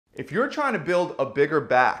If you're trying to build a bigger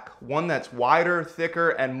back, one that's wider,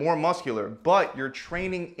 thicker, and more muscular, but you're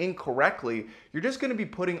training incorrectly, you're just gonna be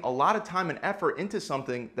putting a lot of time and effort into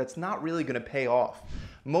something that's not really gonna pay off.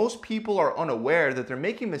 Most people are unaware that they're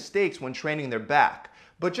making mistakes when training their back.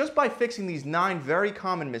 But just by fixing these 9 very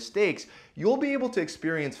common mistakes, you'll be able to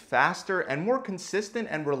experience faster and more consistent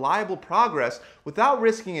and reliable progress without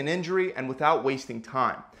risking an injury and without wasting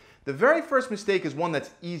time. The very first mistake is one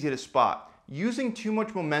that's easy to spot: using too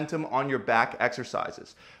much momentum on your back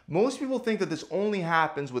exercises. Most people think that this only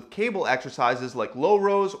happens with cable exercises like low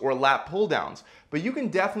rows or lat pull downs, but you can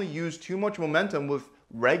definitely use too much momentum with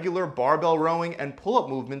regular barbell rowing and pull-up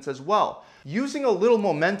movements as well. Using a little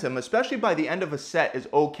momentum, especially by the end of a set, is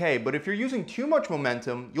okay, but if you're using too much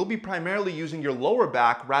momentum, you'll be primarily using your lower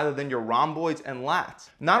back rather than your rhomboids and lats.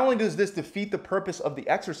 Not only does this defeat the purpose of the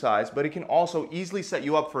exercise, but it can also easily set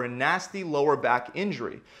you up for a nasty lower back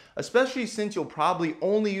injury, especially since you'll probably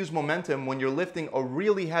only use momentum when you're lifting a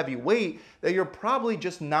really heavy weight that you're probably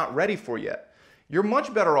just not ready for yet. You're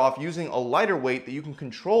much better off using a lighter weight that you can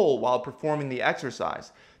control while performing the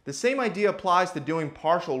exercise. The same idea applies to doing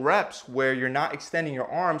partial reps where you're not extending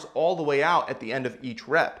your arms all the way out at the end of each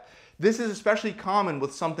rep. This is especially common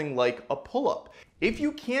with something like a pull-up. If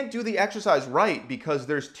you can't do the exercise right because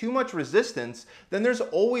there's too much resistance, then there's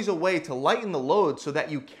always a way to lighten the load so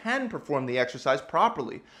that you can perform the exercise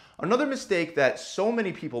properly. Another mistake that so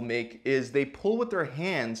many people make is they pull with their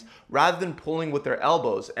hands rather than pulling with their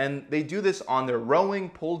elbows, and they do this on their rowing,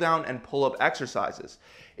 pull down, and pull up exercises.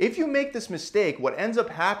 If you make this mistake, what ends up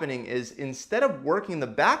happening is instead of working the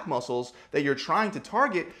back muscles that you're trying to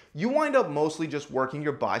target, you wind up mostly just working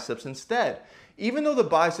your biceps instead. Even though the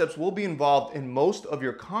biceps will be involved in most of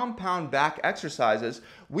your compound back exercises,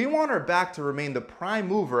 we want our back to remain the prime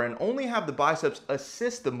mover and only have the biceps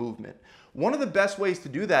assist the movement. One of the best ways to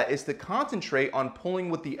do that is to concentrate on pulling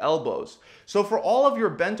with the elbows. So for all of your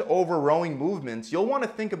bent over rowing movements, you'll want to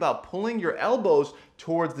think about pulling your elbows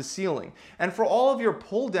towards the ceiling. And for all of your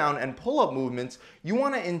pull down and pull up movements, you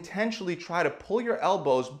want to intentionally try to pull your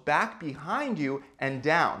elbows back behind you and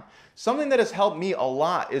down. Something that has helped me a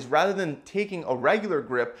lot is rather than taking a regular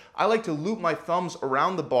grip, I like to loop my thumbs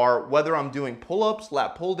around the bar whether I'm doing pull-ups,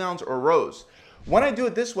 lat pull downs, or rows. When I do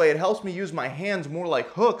it this way, it helps me use my hands more like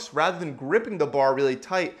hooks rather than gripping the bar really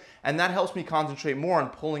tight, and that helps me concentrate more on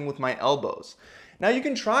pulling with my elbows. Now you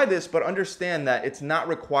can try this, but understand that it's not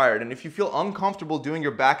required, and if you feel uncomfortable doing your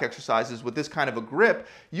back exercises with this kind of a grip,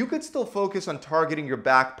 you could still focus on targeting your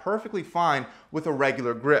back perfectly fine with a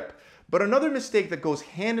regular grip. But another mistake that goes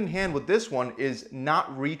hand in hand with this one is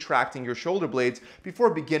not retracting your shoulder blades before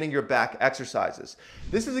beginning your back exercises.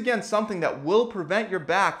 This is again something that will prevent your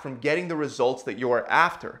back from getting the results that you are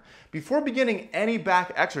after. Before beginning any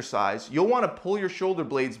back exercise, you'll want to pull your shoulder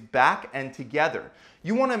blades back and together.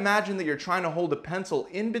 You want to imagine that you're trying to hold a pencil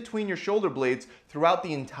in between your shoulder blades throughout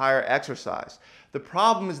the entire exercise. The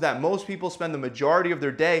problem is that most people spend the majority of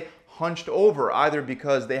their day hunched over, either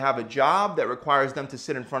because they have a job that requires them to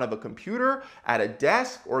sit in front of a computer, at a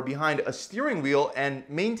desk, or behind a steering wheel, and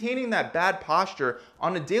maintaining that bad posture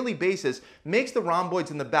on a daily basis makes the rhomboids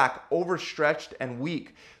in the back overstretched and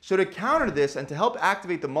weak. So to counter this and to help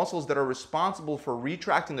activate the muscles that are responsible for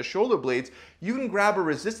retracting the shoulder blades, you can grab a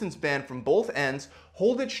resistance band from both ends,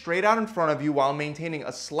 hold it straight out in front of you while maintaining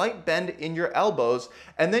a slight bend in your elbows,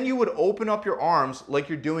 and then you would open up your arms like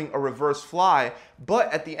you're doing a reverse fly,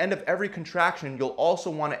 but at the end of every contraction, you'll also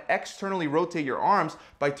want to externally rotate your arms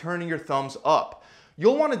by turning your thumbs up.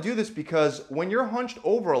 You'll want to do this because when you're hunched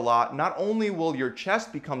over a lot, not only will your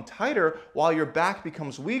chest become tighter while your back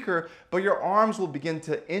becomes weaker, but your arms will begin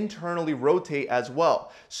to internally rotate as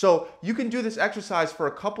well. So you can do this exercise for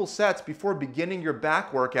a couple sets before beginning your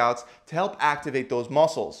back workouts to help activate those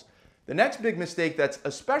muscles. The next big mistake that's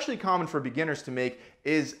especially common for beginners to make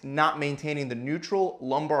is not maintaining the neutral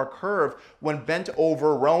lumbar curve when bent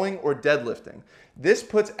over rowing or deadlifting. This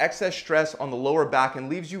puts excess stress on the lower back and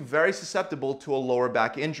leaves you very susceptible to a lower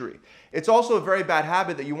back injury. It's also a very bad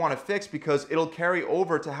habit that you want to fix because it'll carry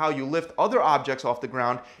over to how you lift other objects off the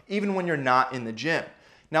ground even when you're not in the gym.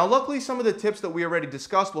 Now, luckily, some of the tips that we already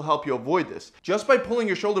discussed will help you avoid this. Just by pulling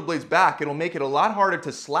your shoulder blades back, it'll make it a lot harder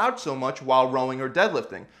to slouch so much while rowing or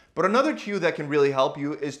deadlifting. But another cue that can really help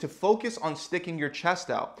you is to focus on sticking your chest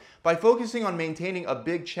out. By focusing on maintaining a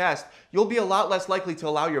big chest, you'll be a lot less likely to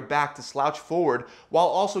allow your back to slouch forward while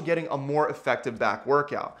also getting a more effective back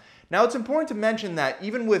workout. Now, it's important to mention that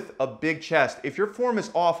even with a big chest, if your form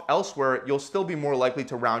is off elsewhere, you'll still be more likely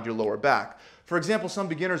to round your lower back. For example, some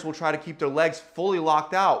beginners will try to keep their legs fully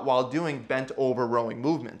locked out while doing bent over rowing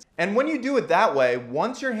movements. And when you do it that way,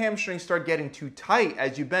 once your hamstrings start getting too tight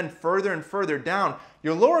as you bend further and further down,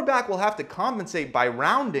 your lower back will have to compensate by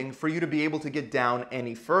rounding for you to be able to get down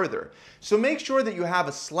any further. So make sure that you have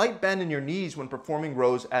a slight bend in your knees when performing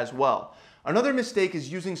rows as well. Another mistake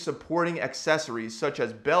is using supporting accessories such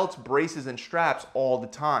as belts, braces, and straps all the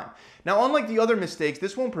time. Now, unlike the other mistakes,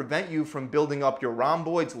 this won't prevent you from building up your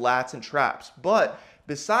rhomboids, lats, and traps. But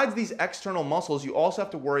besides these external muscles, you also have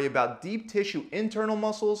to worry about deep tissue internal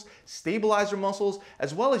muscles, stabilizer muscles,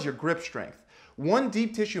 as well as your grip strength. One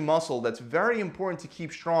deep tissue muscle that's very important to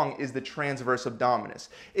keep strong is the transverse abdominis.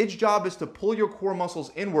 Its job is to pull your core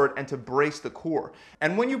muscles inward and to brace the core.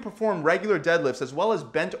 And when you perform regular deadlifts as well as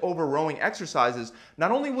bent over rowing exercises,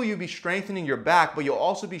 not only will you be strengthening your back, but you'll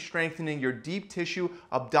also be strengthening your deep tissue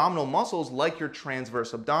abdominal muscles like your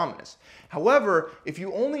transverse abdominis. However, if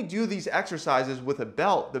you only do these exercises with a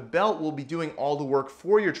belt, the belt will be doing all the work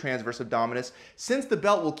for your transverse abdominis, since the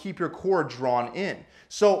belt will keep your core drawn in.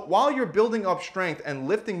 So while you're building up strength and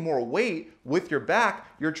lifting more weight with your back,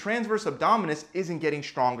 your transverse abdominis isn't getting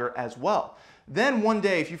stronger as well. Then one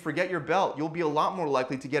day, if you forget your belt, you'll be a lot more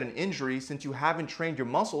likely to get an injury since you haven't trained your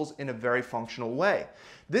muscles in a very functional way.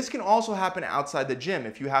 This can also happen outside the gym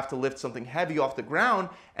if you have to lift something heavy off the ground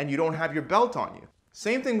and you don't have your belt on you.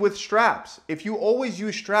 Same thing with straps. If you always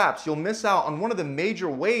use straps, you'll miss out on one of the major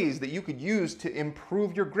ways that you could use to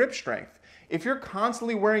improve your grip strength. If you're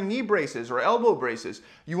constantly wearing knee braces or elbow braces,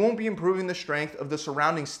 you won't be improving the strength of the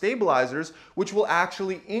surrounding stabilizers, which will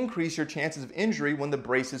actually increase your chances of injury when the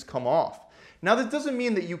braces come off. Now, this doesn't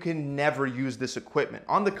mean that you can never use this equipment.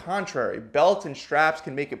 On the contrary, belts and straps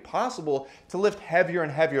can make it possible to lift heavier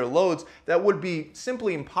and heavier loads that would be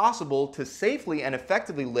simply impossible to safely and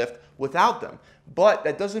effectively lift without them. But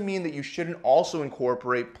that doesn't mean that you shouldn't also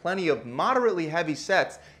incorporate plenty of moderately heavy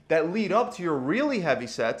sets that lead up to your really heavy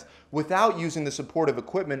sets without using the supportive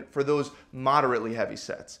equipment for those moderately heavy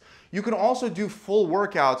sets. You can also do full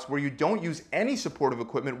workouts where you don't use any supportive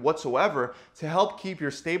equipment whatsoever to help keep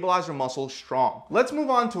your stabilizer muscles strong. Let's move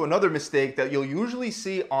on to another mistake that you'll usually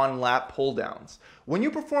see on lat pull downs. When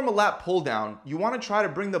you perform a lat pull down, you want to try to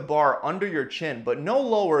bring the bar under your chin, but no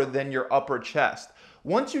lower than your upper chest.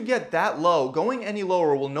 Once you get that low, going any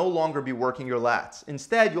lower will no longer be working your lats.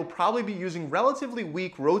 Instead, you'll probably be using relatively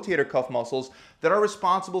weak rotator cuff muscles that are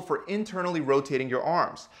responsible for internally rotating your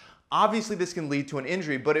arms. Obviously, this can lead to an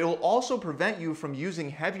injury, but it will also prevent you from using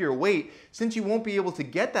heavier weight since you won't be able to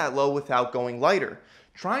get that low without going lighter.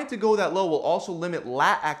 Trying to go that low will also limit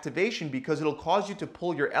lat activation because it'll cause you to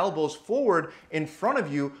pull your elbows forward in front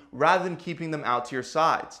of you rather than keeping them out to your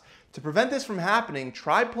sides. To prevent this from happening,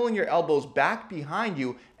 try pulling your elbows back behind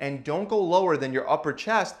you and don't go lower than your upper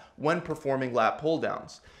chest when performing lat pull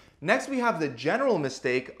downs. Next, we have the general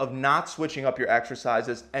mistake of not switching up your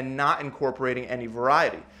exercises and not incorporating any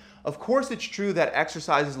variety. Of course, it's true that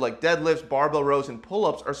exercises like deadlifts, barbell rows, and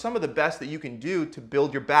pull-ups are some of the best that you can do to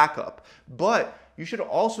build your back up, but you should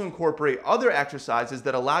also incorporate other exercises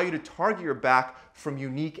that allow you to target your back from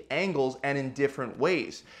unique angles and in different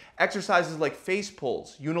ways. Exercises like face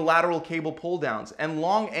pulls, unilateral cable pull downs, and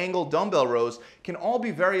long angle dumbbell rows can all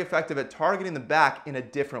be very effective at targeting the back in a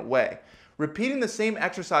different way. Repeating the same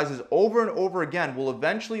exercises over and over again will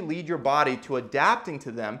eventually lead your body to adapting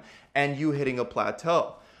to them and you hitting a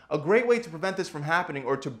plateau. A great way to prevent this from happening,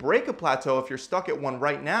 or to break a plateau if you're stuck at one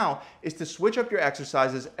right now, is to switch up your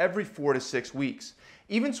exercises every 4 to 6 weeks.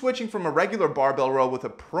 Even switching from a regular barbell row with a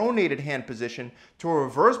pronated hand position to a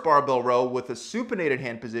reverse barbell row with a supinated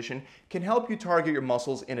hand position can help you target your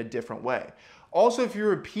muscles in a different way. Also, if you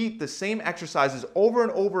repeat the same exercises over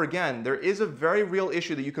and over again, there is a very real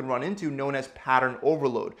issue that you can run into known as pattern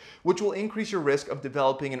overload, which will increase your risk of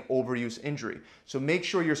developing an overuse injury. So make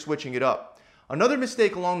sure you're switching it up. Another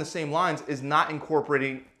mistake along the same lines is not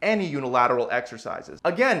incorporating any unilateral exercises.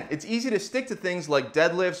 Again, it's easy to stick to things like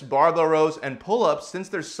deadlifts, barbell rows, and pull-ups since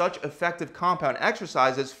they're such effective compound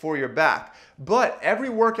exercises for your back. But every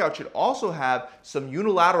workout should also have some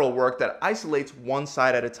unilateral work that isolates one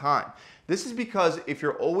side at a time. This is because if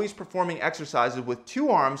you're always performing exercises with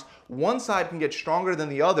two arms, one side can get stronger than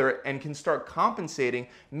the other and can start compensating,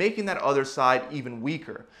 making that other side even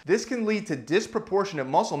weaker. This can lead to disproportionate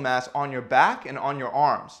muscle mass on your back and on your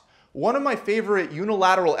arms. One of my favorite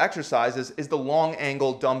unilateral exercises is the long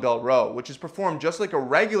angle dumbbell row, which is performed just like a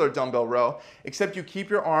regular dumbbell row, except you keep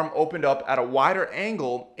your arm opened up at a wider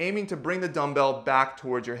angle, aiming to bring the dumbbell back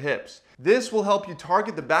towards your hips. This will help you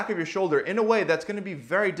target the back of your shoulder in a way that's going to be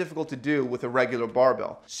very difficult to do with a regular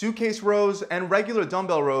barbell. Suitcase rows and regular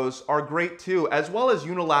dumbbell rows are great too, as well as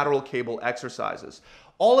unilateral cable exercises.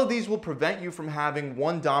 All of these will prevent you from having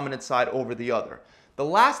one dominant side over the other. The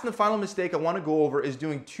last and the final mistake I want to go over is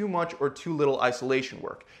doing too much or too little isolation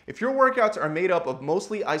work. If your workouts are made up of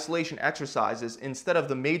mostly isolation exercises instead of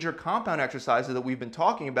the major compound exercises that we've been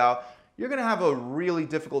talking about, you're going to have a really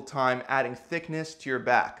difficult time adding thickness to your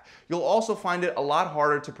back. You'll also find it a lot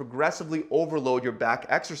harder to progressively overload your back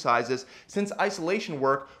exercises since isolation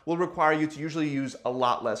work will require you to usually use a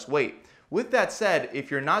lot less weight. With that said, if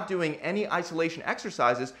you're not doing any isolation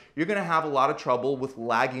exercises, you're going to have a lot of trouble with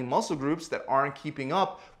lagging muscle groups that aren't keeping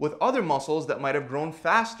up with other muscles that might have grown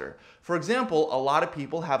faster. For example, a lot of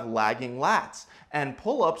people have lagging lats, and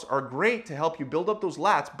pull-ups are great to help you build up those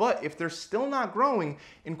lats, but if they're still not growing,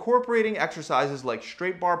 incorporating exercises like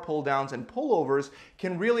straight bar pull downs and pullovers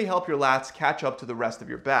can really help your lats catch up to the rest of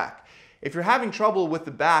your back. If you're having trouble with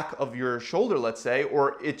the back of your shoulder, let's say,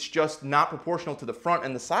 or it's just not proportional to the front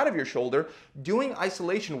and the side of your shoulder, doing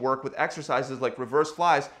isolation work with exercises like reverse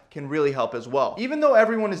flies can really help as well. Even though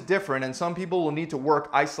everyone is different and some people will need to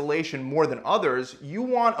work isolation more than others, you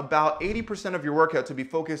want about 80% of your workout to be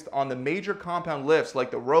focused on the major compound lifts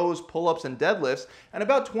like the rows, pull-ups, and deadlifts, and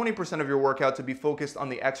about 20% of your workout to be focused on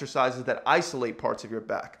the exercises that isolate parts of your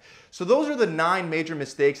back. So those are the 9 major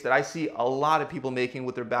mistakes that I see a lot of people making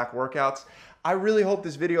with their back workouts. I really hope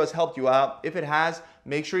this video has helped you out. If it has,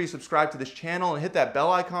 make sure you subscribe to this channel and hit that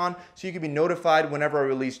bell icon so you can be notified whenever I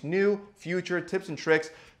release new, future tips and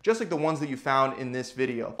tricks, just like the ones that you found in this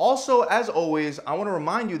video. Also, as always, I want to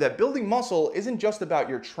remind you that building muscle isn't just about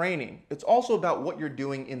your training. It's also about what you're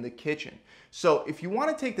doing in the kitchen. So if you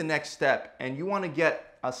want to take the next step and you want to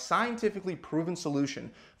get a scientifically proven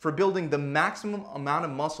solution for building the maximum amount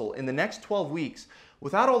of muscle in the next 12 weeks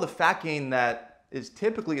without all the fat gain that is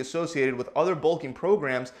typically associated with other bulking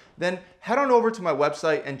programs, then head on over to my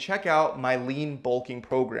website and check out my lean bulking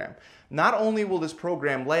program. Not only will this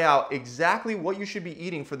program lay out exactly what you should be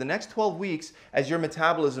eating for the next 12 weeks as your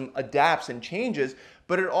metabolism adapts and changes,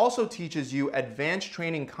 but it also teaches you advanced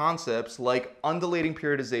training concepts like undulating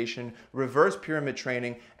periodization, reverse pyramid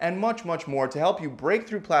training, and much, much more to help you break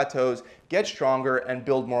through plateaus, get stronger, and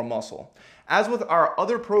build more muscle. As with our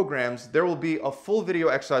other programs, there will be a full video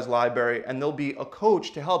exercise library and there'll be a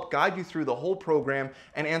coach to help guide you through the whole program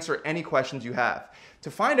and answer any questions you have.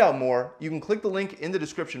 To find out more, you can click the link in the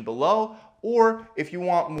description below, or if you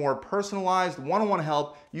want more personalized one-on-one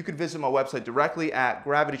help, you could visit my website directly at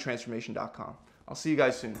gravitytransformation.com. I'll see you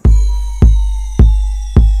guys soon.